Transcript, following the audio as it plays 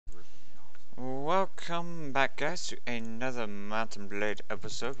Welcome back, guys, to another Mount and Blade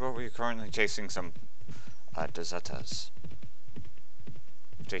episode where we're currently chasing some deserters.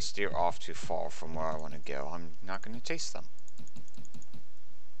 If they steer off too far from where I want to go, I'm not going to chase them.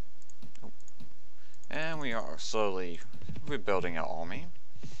 Oh. And we are slowly rebuilding our army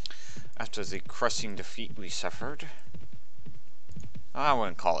after the crushing defeat we suffered. I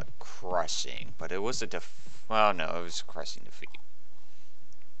wouldn't call it crushing, but it was well, no, it was a crushing defeat.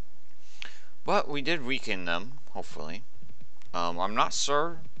 But we did weaken them, hopefully. I'm not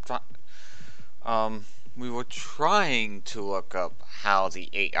sure. We were trying to look up how the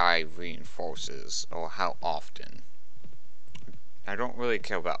AI reinforces, or how often. I don't really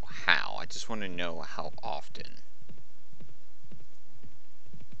care about how, I just want to know how often.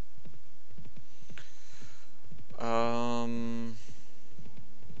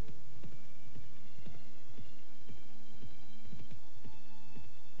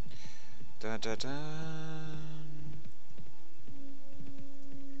 Da da da.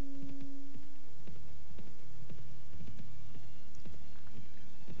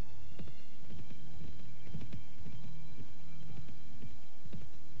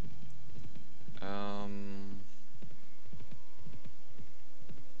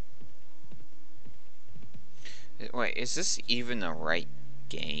 Wait, is this even the right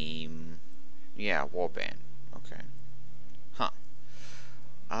game? Yeah, Warband. Okay. Huh.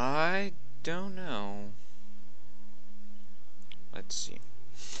 I don't know. Let's see.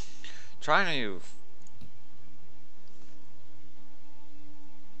 Trying to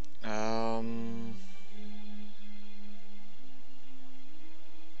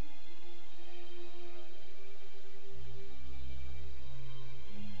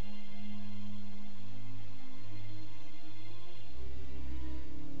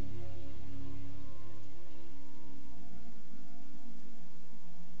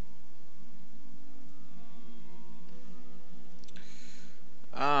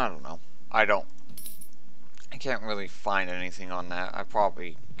I don't know. I can't really find anything on that. I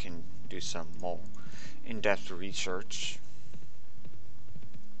probably can do some more in-depth research.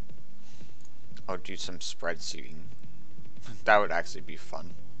 I'll do some spreadsheeting. That would actually be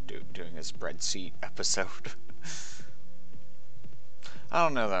fun, doing a spreadsheet episode. I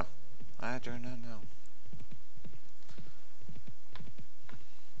don't know though. I do not know.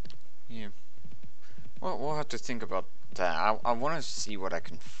 Yeah. Well, we'll have to think about that. I want to see what I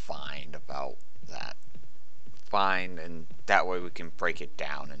can find about that. And that way we can break it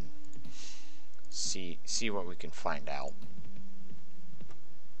down and see what we can find out.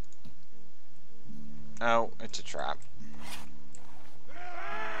 Oh, it's a trap.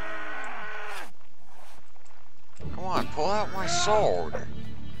 Come on, pull out my sword.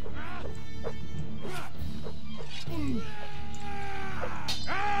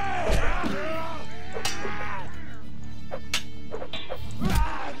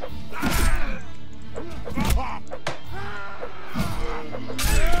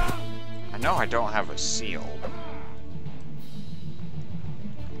 I know I don't have a seal.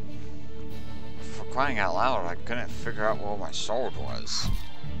 For crying out loud, I couldn't figure out where my sword was.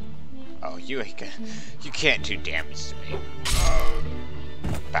 Oh, you can't do damage to me.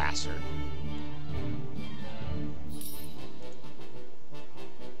 Bastard.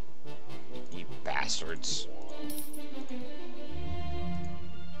 You bastards.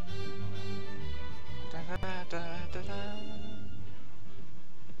 Da, da, da, da, da.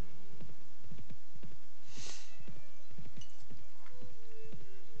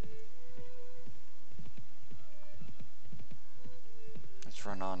 Let's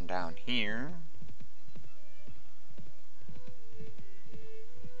run on down here.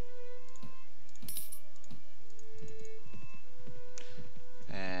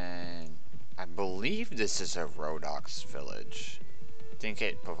 And I believe this is a Rhodox village. I think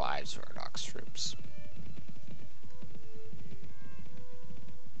it provides Rhodox troops.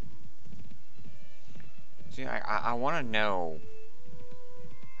 See, I want to know.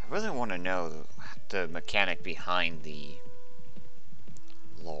 I really want to know the mechanic behind the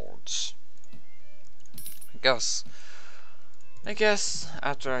lords. I guess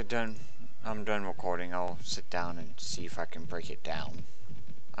after I'm done recording, I'll sit down and see if I can break it down.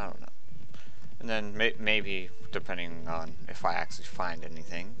 I don't know. And then maybe, depending on if I actually find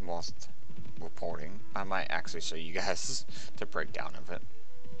anything whilst reporting, I might actually show you guys the breakdown of it.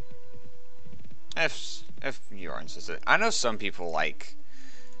 If you're interested. I know some people like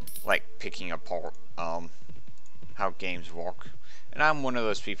picking apart how games work. And I'm one of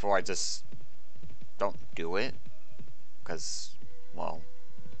those people, I just don't do it. Because, well,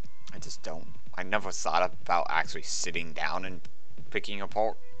 I just don't. I never thought about actually sitting down and picking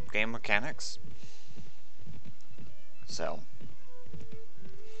apart game mechanics. So,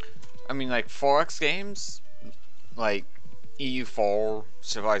 I mean, like 4X games, like EU4,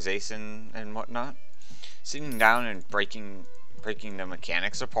 Civilization, and whatnot, sitting down and breaking the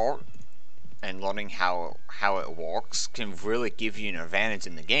mechanics apart and learning how it works can really give you an advantage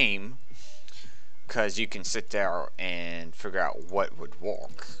in the game, because you can sit there and figure out what would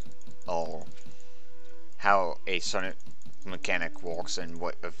work, or how a certain mechanic works and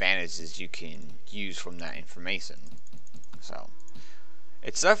what advantages you can use from that information. So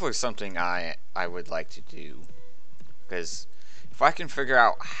it's definitely something I would like to do, because if I can figure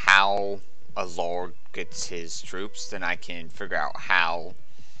out how a lord gets his troops, then I can figure out how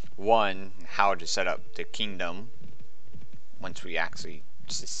to set up the kingdom once we actually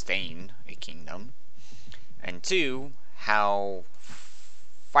sustain a kingdom, and 2, how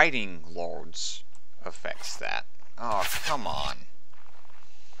fighting lords affects that. Oh, come on.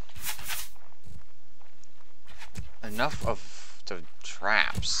 Enough of the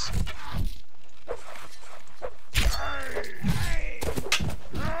traps.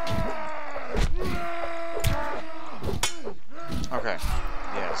 Okay.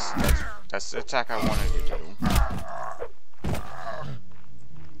 Yes, that's the attack I wanted to do.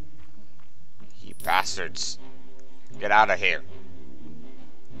 You bastards. Get out of here.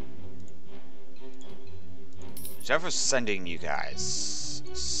 Whoever's sending you guys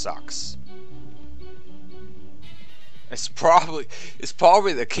sucks. It's probably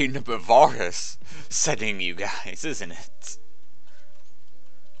the Kingdom of Vargas sending you guys, isn't it?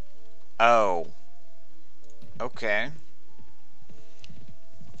 Oh. Okay.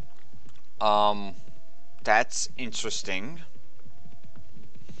 That's interesting.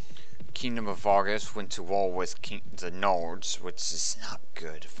 Kingdom of Vargas went to war with the Nords, which is not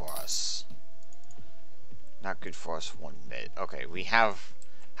good for us. Not good for us one bit. Okay, we have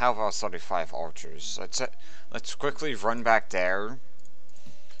our 35 archers. Let's quickly run back there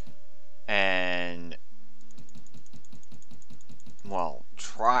and, well,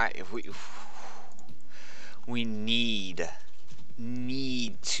 try. We need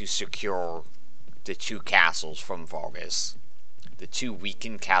to secure the 2 castles from Vargas. The 2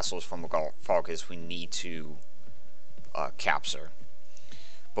 weakened castles from Vargas we need to capture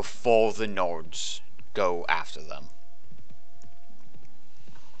before the Nords go after them.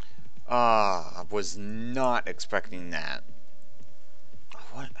 I was not expecting that.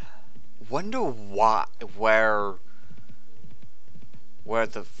 Wonder why,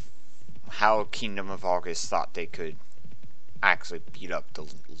 how Kingdom of Vargas thought they could actually beat up the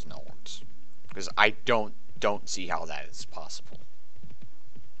Nords, because I don't see how that is possible.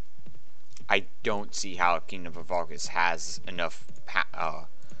 I don't see how Kingdom of Vargas has enough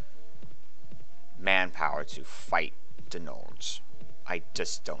manpower to fight the Nords. I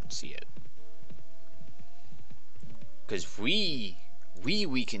just don't see it, because we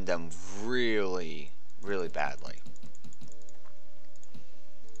weakened them really badly.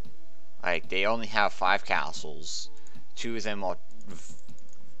 Like, they only have 5 castles. 2 of them are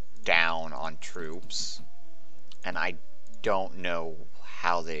down on troops, and I don't know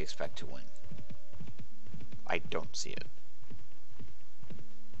how they expect to win. I don't see it.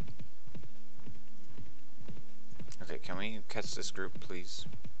 Okay, can we catch this group, please?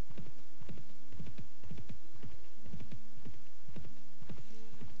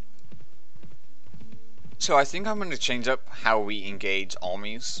 So I think I'm going to change up how we engage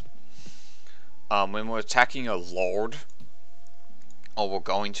armies. When we're attacking a lord, or we're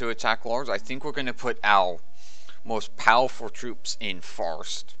going to attack lords, I think we're going to put our most powerful troops in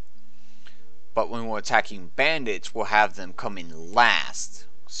first. But when we're attacking bandits, we'll have them come in last,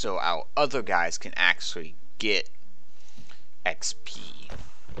 so our other guys can actually get XP.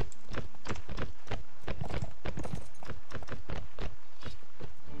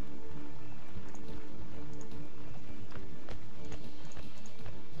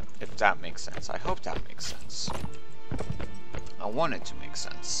 If that makes sense. I hope that makes sense. I want it to make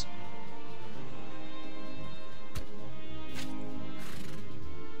sense.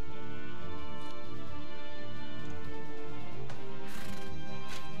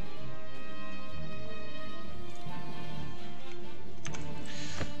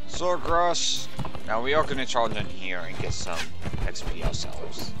 Sword Rush. Now we are going to charge in here and get some XP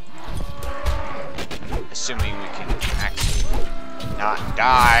ourselves. Assuming we can actually not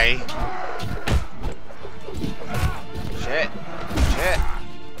die. Shit. Shit.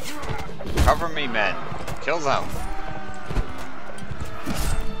 Cover me, men. Kill them.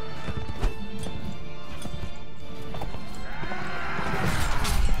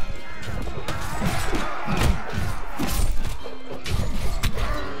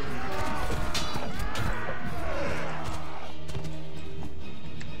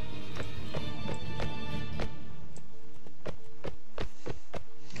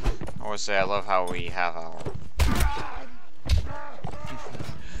 say I love how we have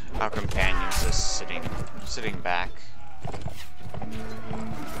our companions just sitting back.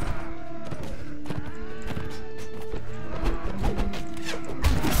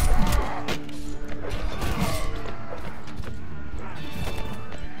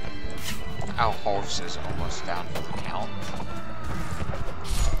 Our horse is almost down for the count.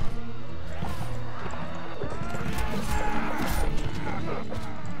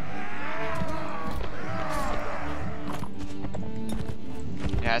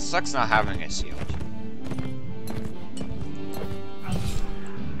 Yeah, it sucks not having a shield.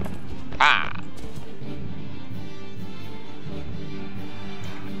 Ah!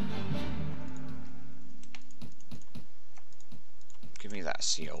 Give me that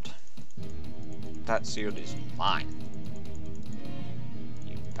shield. That shield is mine.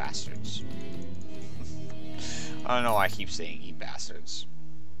 You bastards. I don't know why I keep saying you bastards.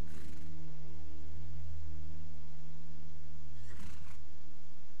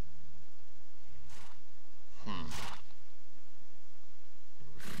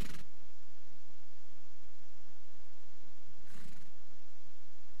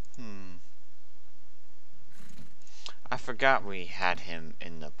 I forgot we had him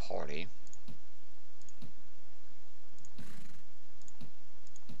in the party.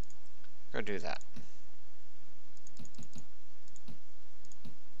 Go do that.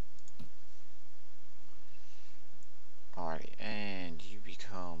 Alrighty, and you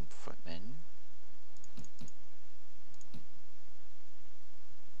become footman.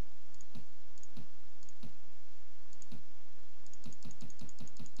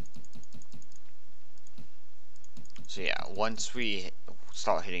 So yeah, once we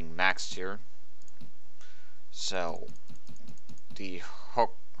start hitting max tier, so the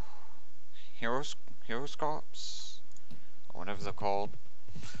Horoscopes, or whatever they're called,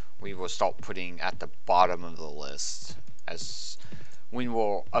 we will start putting at the bottom of the list as when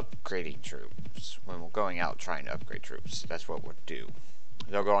we're upgrading troops. When we're going out trying to upgrade troops, that's what we'll do.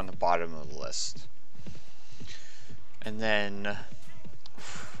 They'll go on the bottom of the list. And then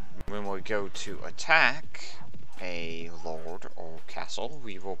when we go to attack a lord or castle,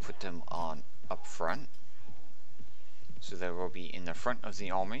 we will put them on up front. So they will be in the front of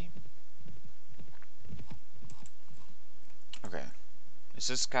the army. Okay. Is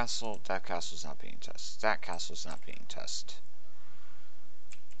this castle? That castle's not being tested. That castle's not being tested.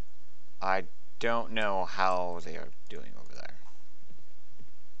 I don't know how they are doing over there.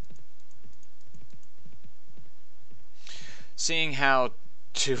 Seeing how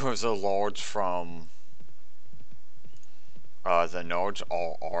two of the lords from the nodes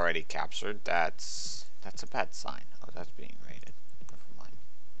are already captured, that's a bad sign. Oh, that's being raided. Never mind.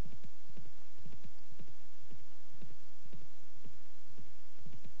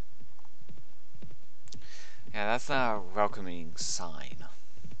 Yeah, that's not a welcoming sign.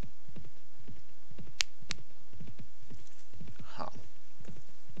 Huh.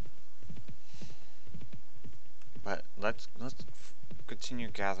 But let's continue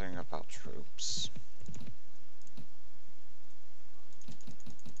gathering up our troops.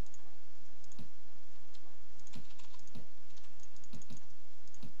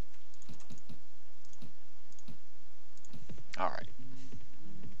 Alright.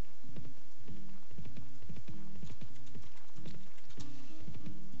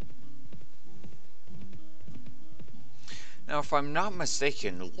 Now, if I'm not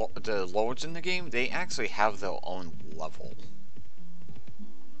mistaken, the lords in the game, they actually have their own level.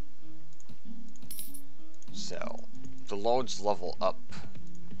 So, the lords level up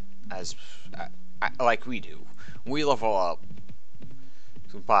as like we do. We level up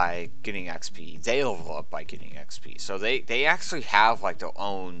by getting XP. They level up by getting XP. So they actually have like their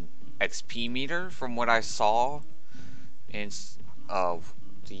own XP meter from what I saw in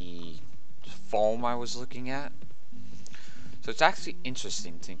the forum I was looking at. So it's actually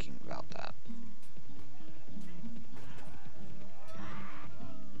interesting thinking about that.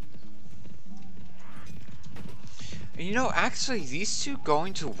 And you know, actually these two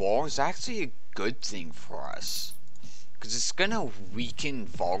going to war is actually a good thing for us. Because it's gonna weaken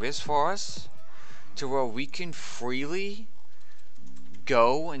Vargas for us, to where we can freely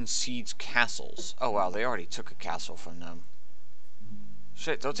go and siege castles. Oh wow, they already took a castle from them.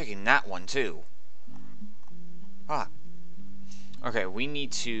 Shit, they're taking that one too. Ah. Okay, we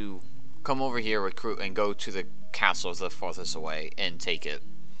need to come over here, recruit, and go to the castle the farthest away and take it.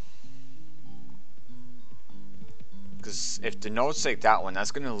 Because if the Nords take that one, that's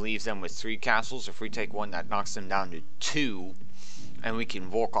going to leave them with 3 castles. If we take one, that knocks them down to 2. And we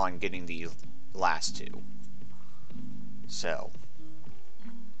can work on getting the last 2. So.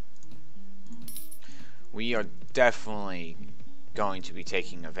 we are definitely going to be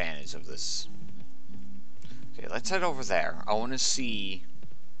taking advantage of this. Okay, let's head over there. I want to see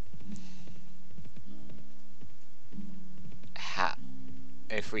how,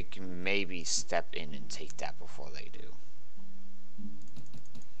 if we can maybe step in and take that before they do.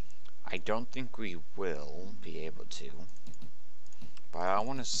 I don't think we will be able to, but I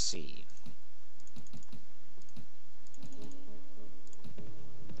want to see.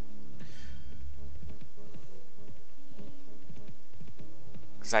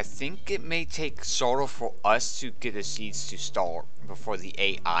 Because I think it may take sort of for us to get a siege to start before the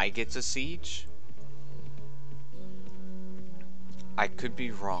AI gets a siege. I could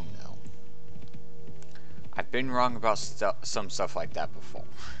be wrong though. I've been wrong about some stuff like that before.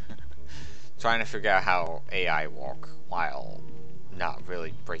 Trying to figure out how AI work while not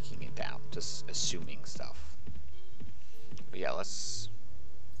really breaking it down, just assuming stuff. But yeah, let's...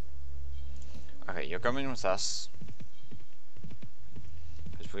 Okay, you're coming with us.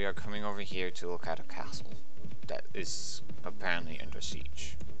 Because we are coming over here to look at a castle that is apparently under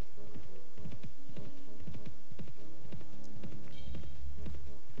siege.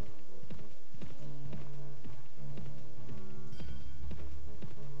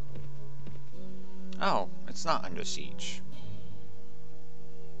 Oh, it's not under siege.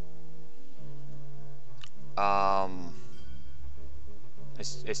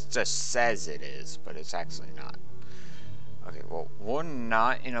 It just says it is, but it's actually not. Okay, well, we're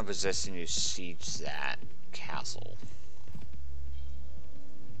not in a position to siege that castle.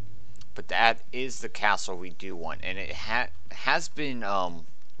 But that is the castle we do want, and it has been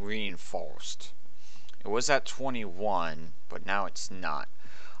reinforced. It was at 21, but now it's not.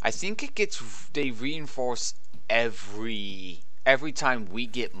 I think it gets they reinforce every time we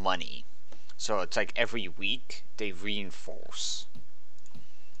get money. So it's like every week they reinforce.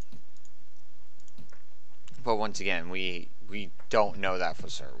 But once again, we don't know that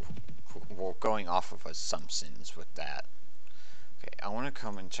for sure. We're going off of assumptions with that. Okay, I want to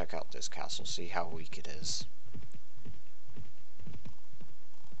come and check out this castle, see how weak it is.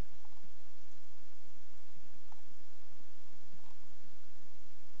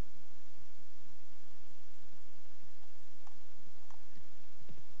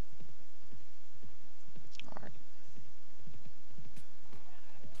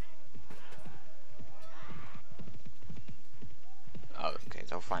 Oh, okay,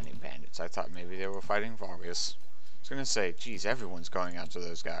 they're fighting bandits. I thought maybe they were fighting Vargas. I was gonna say, geez, everyone's going after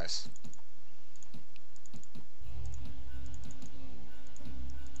those guys.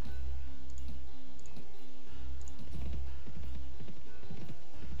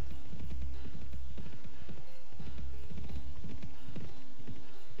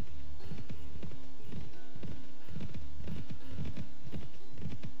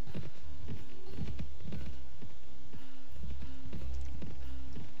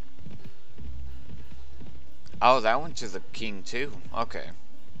 Oh, that went to the king too? Okay.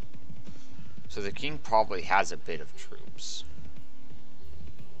 So the king probably has a bit of troops.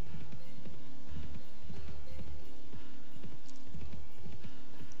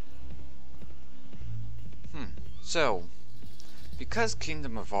 So, because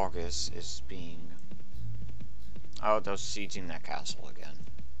Kingdom of Vargas is being... Oh, they're sieging that castle again.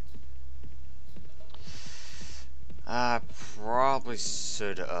 I probably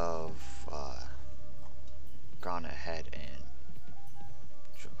should have gone ahead and...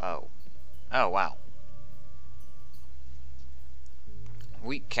 Oh, wow.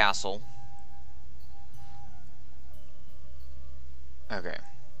 Weak castle. Okay.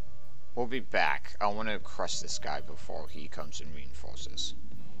 We'll be back. I want to crush this guy before he comes and reinforces.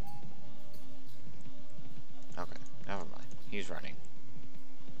 Okay, never mind. He's running.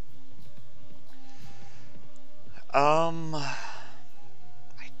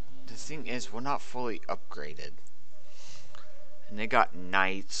 The thing is, we're not fully upgraded. And they got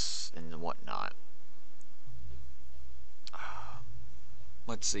knights and whatnot.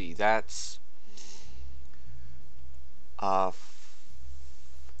 Let's see, that's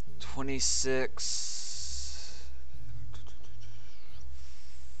 26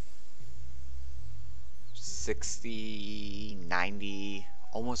 60 90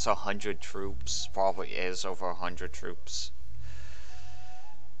 almost 100 troops. Probably is over 100 troops.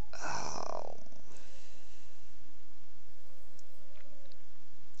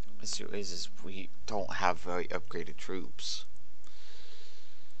 The issue is we don't have very upgraded troops.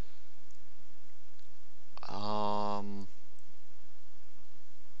 Oh,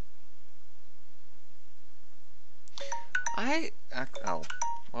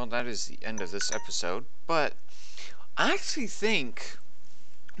 well, that is the end of this episode, but I actually think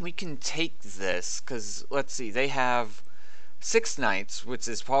we can take this, because, let's see, they have 6 knights, which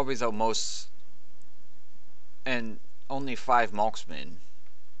is probably the most, and only 5 marksmen.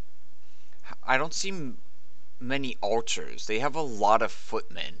 I don't see many archers. They have a lot of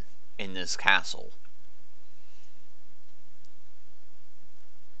footmen in this castle.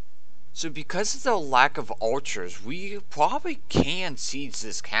 So because of the lack of archers, we probably can siege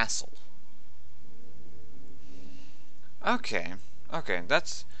this castle. Okay,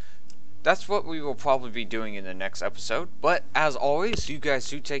 that's what we will probably be doing in the next episode. But as always, you guys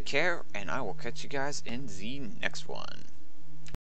do take care, and I will catch you guys in the next one.